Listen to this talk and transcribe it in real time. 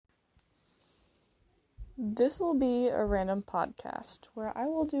This will be a random podcast where I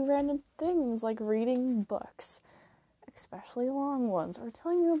will do random things like reading books, especially long ones, or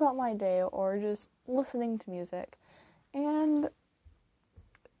telling you about my day, or just listening to music. And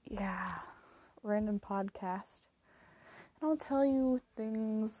yeah, random podcast. And I'll tell you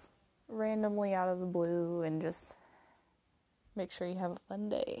things randomly out of the blue and just make sure you have a fun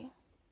day.